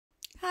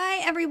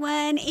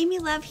everyone, Amy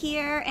Love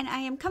here, and I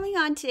am coming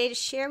on today to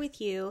share with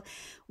you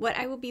what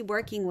I will be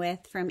working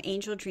with from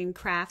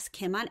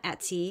AngeldreamCraftsKim on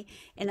Etsy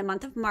in the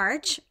month of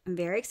March. I'm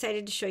very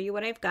excited to show you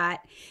what I've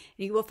got.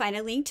 You will find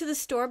a link to the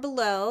store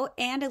below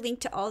and a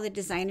link to all the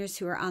designers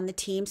who are on the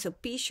team, so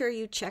be sure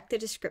you check the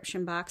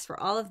description box for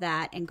all of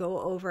that and go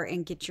over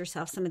and get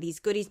yourself some of these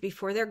goodies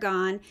before they're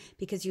gone,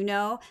 because you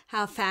know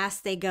how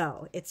fast they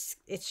go. It's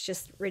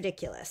just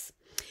ridiculous.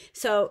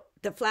 So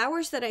the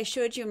flowers that I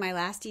showed you in my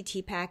last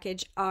DT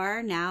package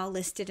are now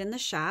listed in the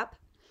shop,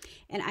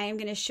 and I am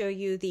going to show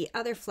you the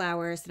other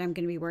flowers that I'm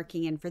going to be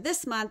working in for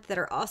this month that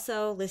are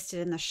also listed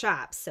in the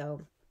shop.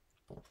 So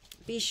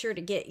be sure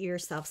to get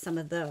yourself some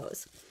of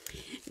those.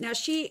 Now,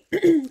 she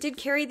did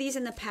carry these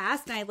in the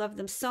past, and I love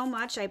them so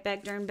much. I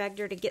begged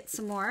her to get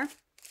some more,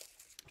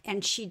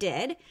 and she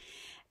did.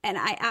 And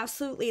I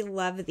absolutely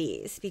love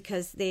these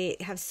because they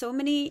have so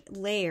many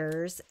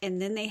layers,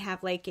 and then they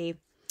have like a,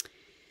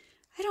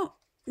 I don't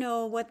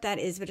know what that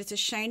is, but it's a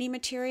shiny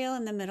material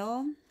in the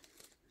middle.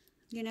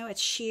 You know,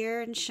 it's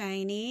sheer and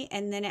shiny,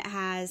 and then it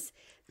has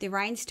the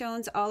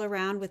rhinestones all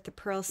around with the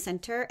pearl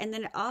center, and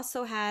then it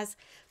also has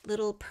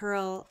little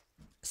pearl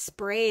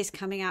sprays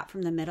coming out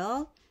from the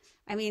middle.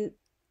 I mean,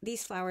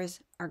 these flowers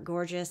are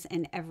gorgeous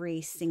in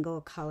every single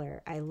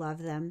color. I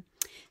love them.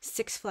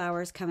 6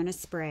 flowers come in a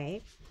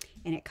spray,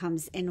 and it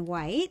comes in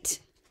white.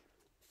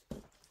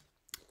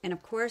 And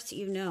of course,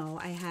 you know,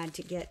 I had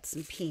to get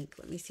some pink.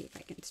 Let me see if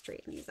I can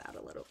straighten these out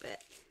a little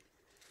bit.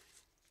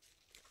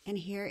 And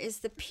here is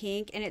the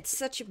pink, and it's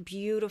such a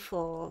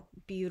beautiful,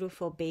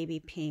 beautiful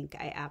baby pink.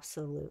 I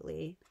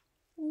absolutely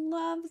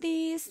love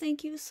these.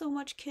 Thank you so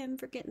much, Kim,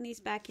 for getting these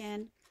back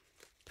in.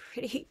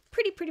 Pretty,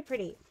 pretty, pretty,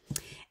 pretty.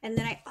 And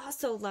then I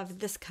also love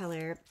this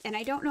color, and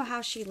I don't know how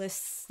she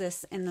lists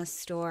this in the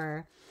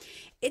store.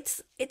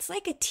 It's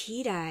like a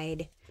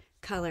tea-dyed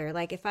color.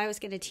 Like if I was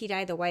going to tea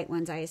dye the white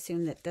ones, I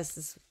assume that this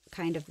is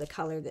kind of the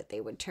color that they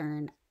would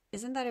turn.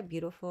 Isn't that a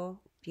beautiful,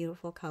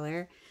 beautiful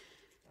color?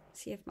 Let's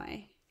see if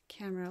my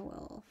camera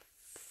will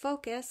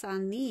focus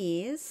on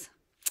these.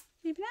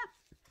 Maybe not.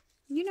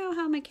 You know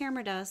how my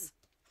camera does.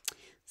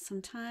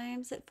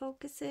 Sometimes it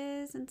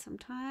focuses and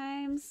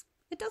sometimes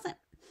it doesn't.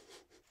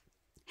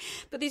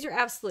 But these are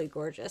absolutely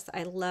gorgeous.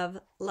 I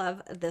love,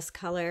 love this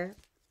color.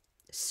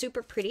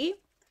 Super pretty.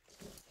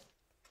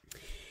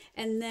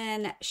 And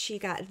then she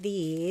got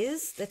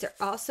these that there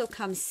also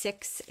come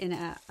 6 in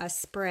a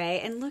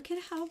spray. And look at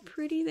how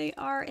pretty they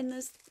are in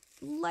this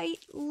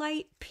light,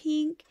 light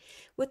pink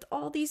with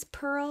all these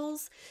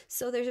pearls.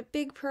 So there's a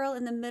big pearl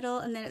in the middle,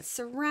 and then it's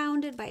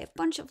surrounded by a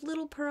bunch of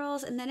little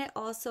pearls. And then it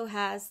also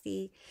has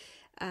the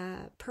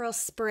pearl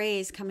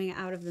sprays coming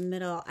out of the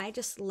middle. I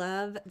just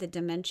love the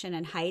dimension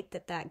and height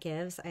that that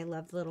gives. I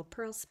love little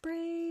pearl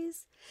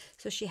sprays.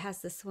 So she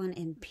has this one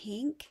in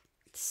pink.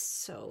 It's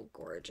so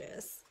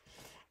gorgeous.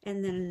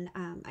 And then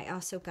I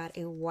also got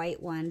a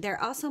white one.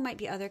 There also might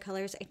be other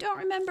colors. I don't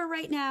remember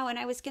right now, and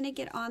I was going to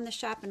get on the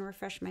shop and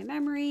refresh my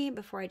memory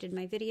before I did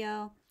my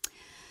video,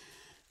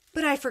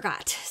 but I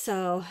forgot.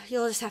 So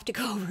you'll just have to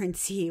go over and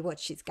see what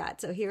she's got.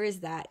 So here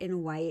is that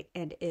in white,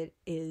 and it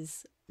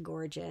is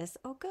gorgeous.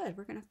 Oh, good.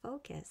 We're going to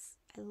focus.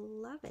 I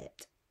love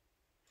it.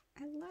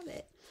 I love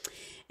it.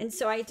 And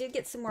so I did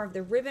get some more of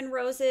the ribbon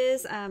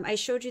roses. I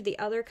showed you the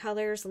other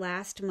colors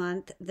last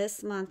month.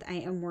 This month I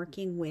am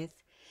working with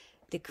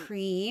the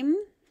cream.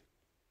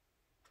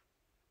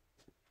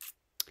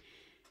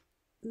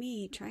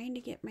 Me trying to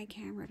get my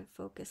camera to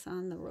focus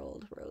on the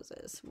rolled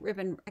roses.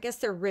 Ribbon, I guess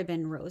they're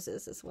ribbon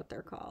roses is what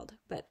they're called.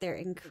 But they're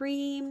in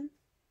cream.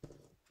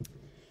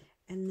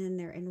 And then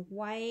they're in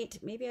white.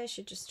 Maybe I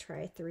should just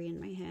try 3 in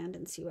my hand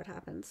and see what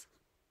happens.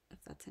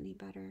 If that's any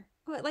better.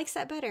 Oh, it likes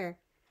that better.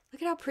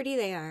 Look at how pretty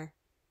they are.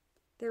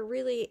 They're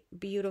really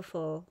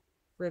beautiful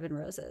ribbon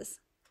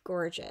roses.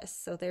 Gorgeous.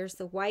 So there's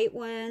the white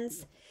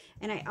ones,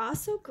 and I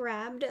also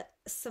grabbed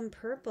some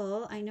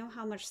purple. I know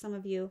how much some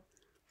of you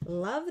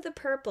love the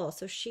purple,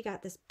 so she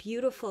got this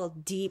beautiful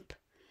deep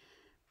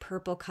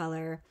purple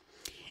color.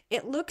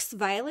 It looks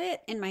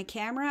violet in my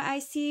camera, I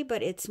see,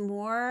 but it's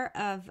more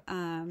of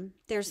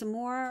there's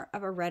more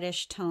of a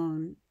reddish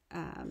tone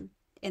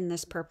in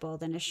this purple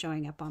than is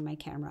showing up on my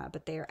camera,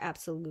 but they are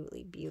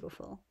absolutely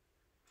beautiful.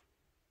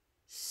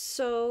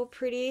 So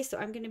pretty. So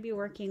I'm going to be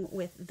working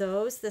with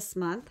those this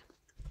month.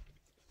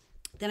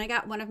 Then I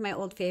got one of my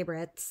old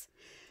favorites.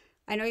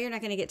 I know you're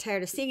not going to get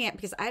tired of seeing it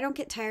because I don't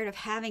get tired of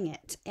having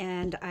it.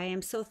 And I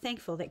am so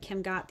thankful that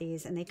Kim got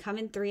these. And they come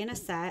in 3 in a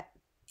set.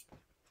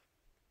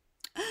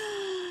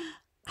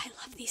 I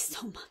love these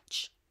so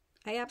much.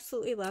 I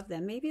absolutely love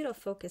them. Maybe it'll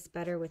focus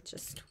better with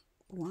just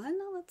one.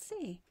 Let's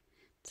see.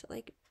 So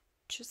like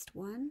just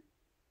one.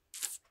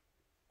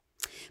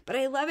 But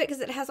I love it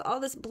because it has all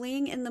this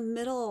bling in the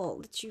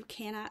middle that you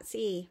cannot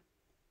see.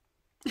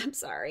 I'm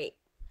sorry.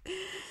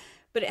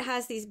 But it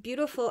has these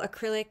beautiful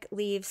acrylic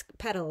leaves,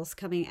 petals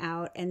coming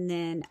out, and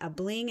then a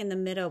bling in the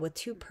middle with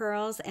 2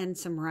 pearls and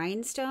some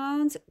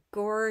rhinestones.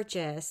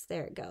 Gorgeous.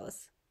 There it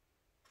goes.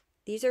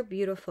 These are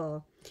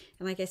beautiful.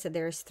 And like I said,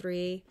 there's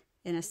 3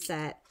 in a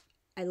set.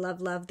 I love,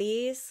 love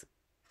these.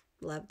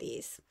 Love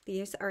these.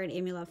 These are an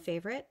Amy Love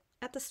favorite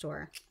at the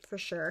store for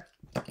sure.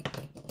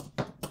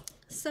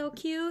 So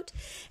cute.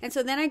 And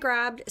so then I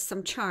grabbed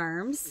some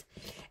charms,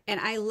 and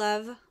I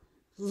love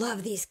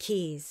these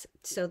keys.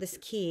 So this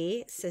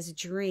key says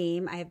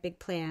dream. I have big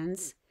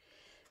plans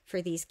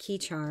for these key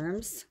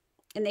charms,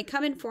 and they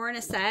come in 4 in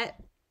a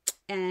set.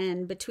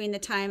 And between the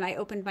time I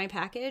opened my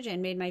package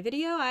and made my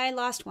video, I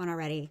lost one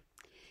already.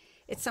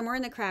 It's somewhere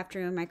in the craft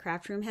room. My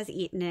craft room has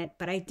eaten it,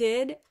 but I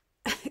did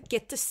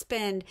get to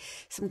spend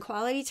some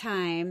quality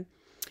time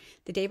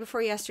the day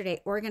before yesterday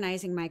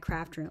organizing my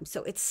craft room.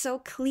 So it's so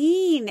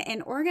clean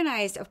and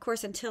organized, of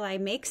course, until I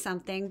make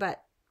something,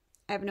 but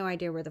I have no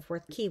idea where the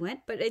 4th key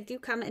went, but they do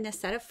come in a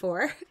set of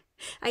 4.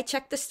 I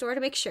checked the store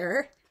to make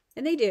sure,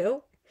 and they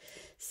do.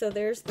 So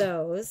there's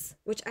those,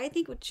 which I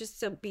think would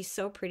just be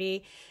so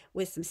pretty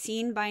with some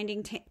seam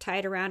binding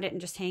tied around it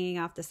and just hanging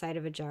off the side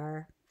of a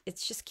jar.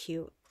 It's just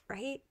cute,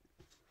 right?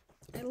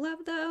 I love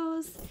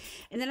those.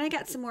 And then I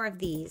got some more of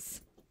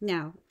these.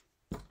 Now,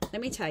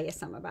 let me tell you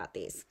something about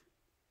these.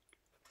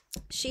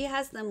 She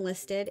has them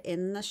listed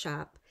in the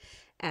shop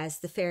as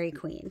the Fairy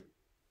Queen,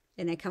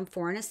 and they come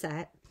 4 in a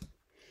set.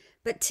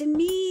 But to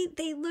me,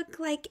 they look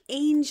like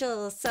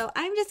angels, so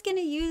I'm just going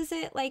to use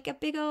it like a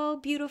big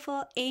old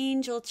beautiful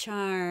angel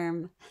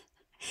charm.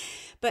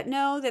 But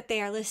know that they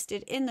are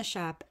listed in the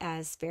shop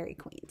as Fairy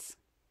Queens,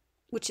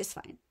 which is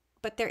fine.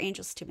 But they're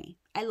angels to me.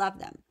 I love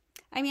them.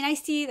 I mean, I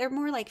see they're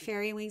more like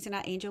fairy wings and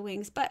not angel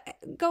wings, but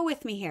go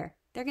with me here.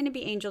 They're going to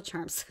be angel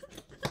charms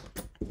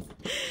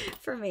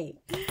for me.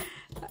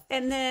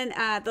 And then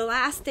the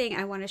last thing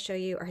I want to show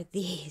you are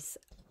these.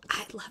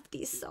 I love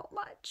these so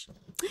much.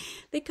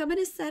 They come in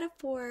a set of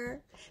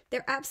 4.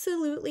 They're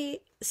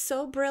absolutely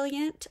so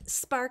brilliant,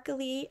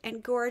 sparkly,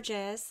 and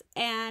gorgeous.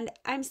 And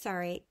I'm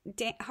sorry,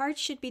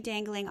 hearts should be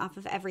dangling off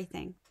of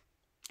everything.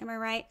 Am I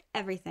right?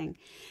 Everything.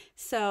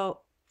 So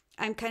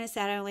I'm kind of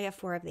sad I only have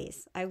 4 of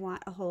these. I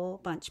want a whole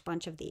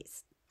bunch of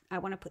these. I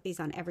want to put these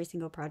on every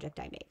single project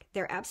I make.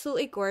 They're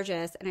absolutely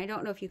gorgeous. And I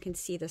don't know if you can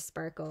see the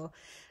sparkle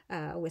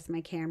with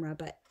my camera,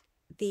 but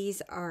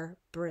these are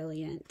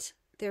brilliant.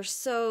 They're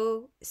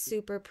so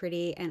super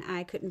pretty, and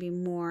I couldn't be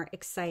more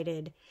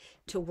excited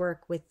to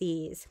work with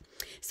these.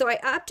 So I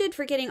opted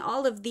for getting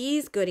all of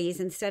these goodies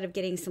instead of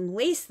getting some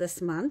lace this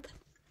month,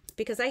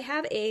 because I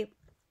have a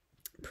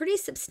pretty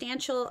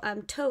substantial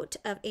tote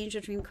of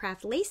Angel Dream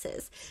Craft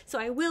laces. So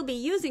I will be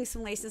using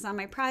some laces on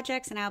my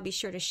projects, and I'll be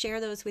sure to share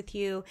those with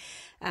you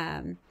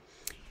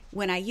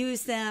when I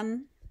use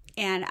them.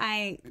 And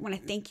I want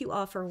to thank you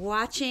all for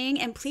watching,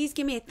 and please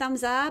give me a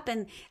thumbs up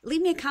and leave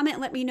me a comment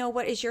and let me know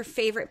what is your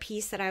favorite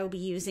piece that I will be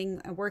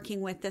using, working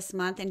with this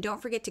month. And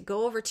don't forget to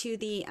go over to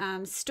the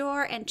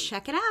store and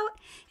check it out.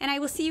 And I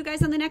will see you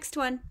guys on the next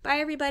one. Bye,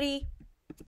 everybody.